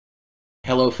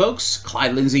Hello folks,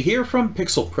 Clyde Lindsay here from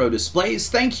Pixel Pro Displays.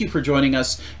 Thank you for joining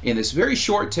us in this very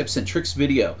short tips and tricks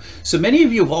video. So many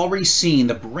of you have already seen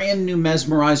the brand new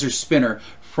Mesmerizer Spinner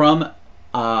from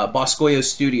Boscoyo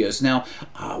Studios. Now,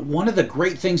 one of the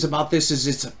great things about this is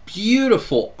it's a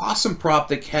beautiful, awesome prop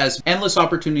that has endless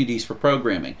opportunities for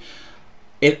programming.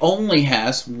 It only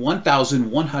has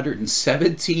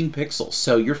 1,117 pixels,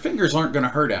 so your fingers aren't going to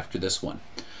hurt after this one.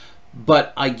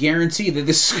 But I guarantee that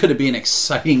this is going to be an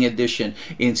exciting addition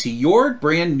into your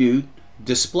brand new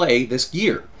display this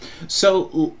year.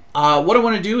 So what I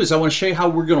want to do is I want to show you how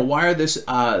we're going to wire this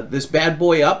this bad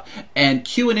boy up and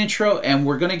cue an intro, and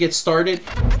we're going to get started.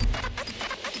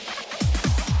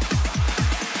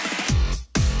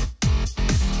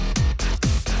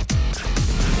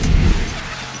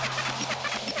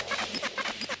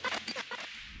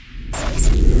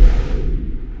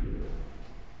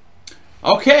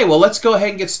 Okay, well, let's go ahead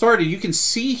and get started. You can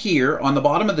see here on the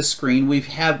bottom of the screen, we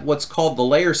have what's called the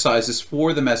layer sizes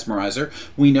for the Mesmerizer.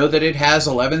 We know that it has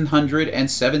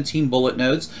 1,117 bullet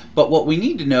nodes, but what we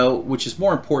need to know, which is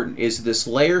more important, is this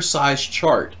layer size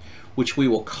chart, which we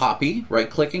will copy,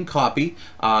 right-click and copy.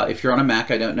 If you're on a Mac,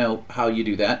 I don't know how you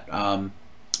do that.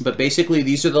 But basically,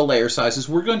 these are the layer sizes.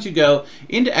 We're going to go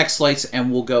into xLights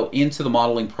and we'll go into the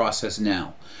modeling process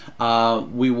now.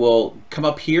 We will come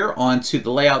up here onto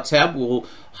the Layout tab. We'll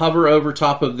hover over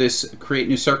top of this Create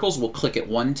New Circles. We'll click it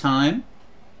one time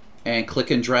and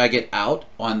click and drag it out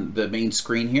on the main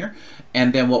screen here.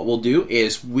 And then what we'll do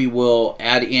is we will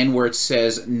add in where it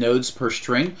says nodes per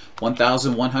string,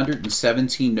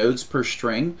 1,117 nodes per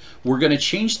string. We're going to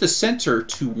change the center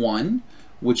to 1.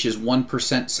 Which is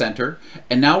 1% center.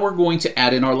 And now we're going to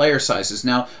add in our layer sizes.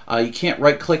 Now, you can't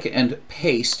right click and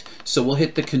paste, so we'll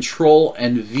hit the Control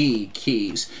and V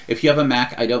keys. If you have a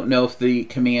Mac, I don't know if the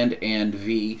Command and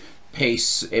V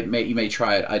paste, you may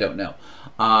try it, I don't know.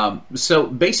 So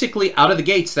basically, out of the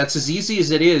gates, that's as easy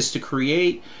as it is to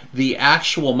create the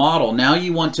actual model. Now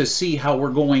you want to see how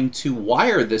we're going to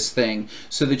wire this thing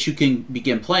so that you can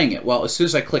begin playing it. Well, as soon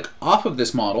as I click off of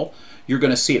this model, you're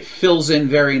going to see it fills in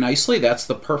very nicely. That's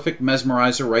the perfect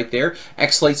Mesmerizer right there.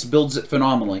 xLights builds it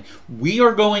phenomenally. We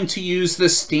are going to use the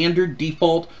standard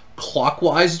default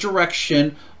clockwise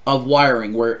direction of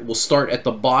wiring, where it will start at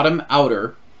the bottom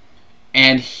outer,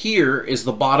 and here is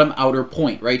the bottom outer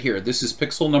point right here. This is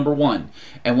pixel number 1.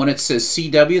 And when it says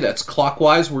CW, that's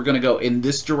clockwise, we're going to go in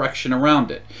this direction around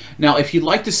it. Now, if you'd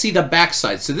like to see the back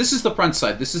side, so this is the front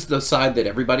side. This is the side that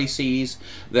everybody sees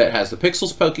that has the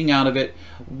pixels poking out of it.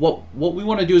 What we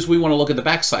want to do is we want to look at the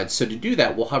back side. So to do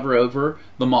that, we'll hover over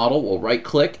the model, we'll right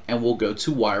click, and we'll go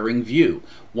to Wiring View.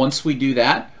 Once we do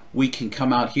that, we can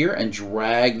come out here and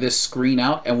drag this screen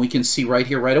out, and we can see right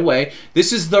here right away,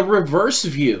 this is the reverse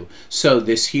view. So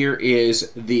this here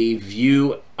is the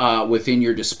view within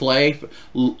your display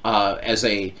as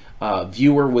a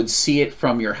viewer would see it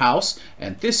from your house.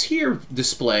 And this here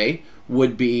display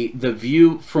would be the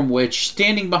view from which,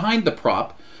 standing behind the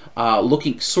prop,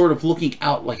 sort of looking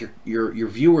out like your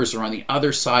viewers are on the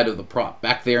other side of the prop,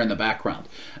 back there in the background.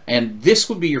 And this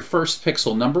would be your first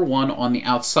pixel, number 1 on the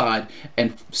outside,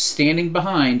 and standing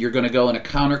behind, you're going to go in a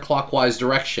counterclockwise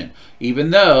direction. Even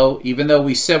though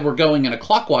we said we're going in a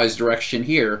clockwise direction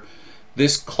here,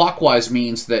 this clockwise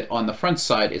means that on the front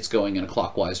side it's going in a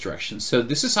clockwise direction. So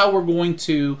this is how we're going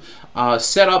to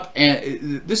set up,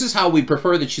 and this is how we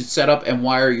prefer that you set up and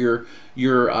wire your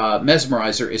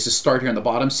Mesmerizer, is to start here in the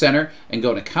bottom center and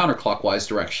go in a counterclockwise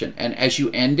direction. And as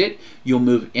you end it, you'll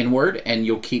move inward, and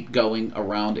you'll keep going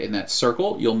around in that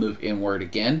circle. You'll move inward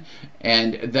again,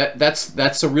 and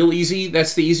that's a real easy.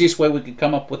 That's the easiest way we could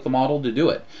come up with the model to do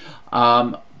it.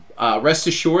 Rest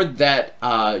assured that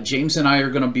James and I are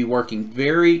going to be working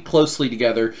very closely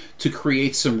together to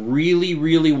create some really,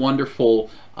 really wonderful,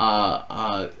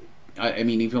 I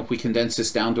mean, even if we condense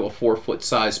this down to a 4-foot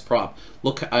size prop,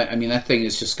 look, I mean, that thing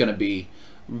is just going to be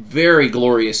very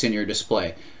glorious in your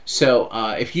display. So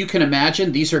if you can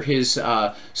imagine, these are his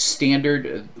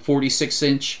standard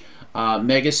 46-inch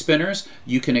mega spinners.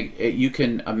 You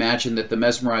can imagine that the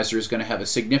Mesmerizer is going to have a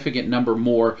significant number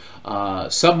more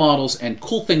submodels and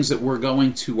cool things that we're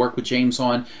going to work with James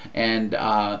on, and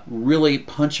really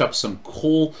punch up some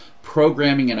cool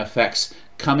programming and effects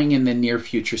coming in the near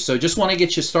future. So just want to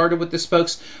get you started with this,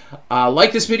 folks.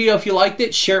 Like this video if you liked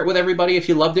it, share it with everybody if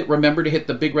you loved it. Remember to hit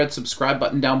the big red subscribe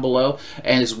button down below,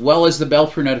 and as well as the bell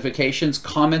for notifications.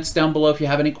 Comments down below if you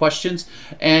have any questions.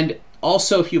 And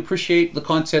also, if you appreciate the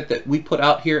content that we put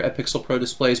out here at Pixel Pro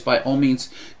Displays, by all means,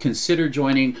 consider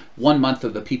joining 1 month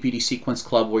of the PPD Sequence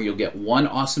Club, where you'll get one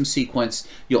awesome sequence.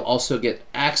 You'll also get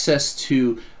access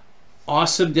to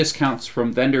awesome discounts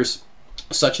from vendors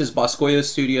such as Boscoyo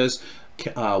Studios,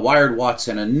 Wired Watts,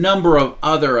 and a number of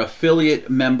other affiliate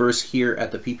members here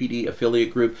at the PPD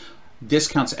Affiliate Group.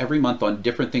 Discounts every month on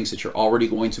different things that you're already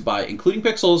going to buy, including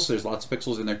pixels. There's lots of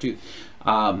pixels in there too.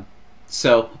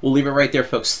 So we'll leave it right there,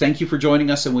 folks. Thank you for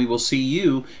joining us, and we will see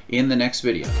you in the next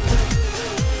video.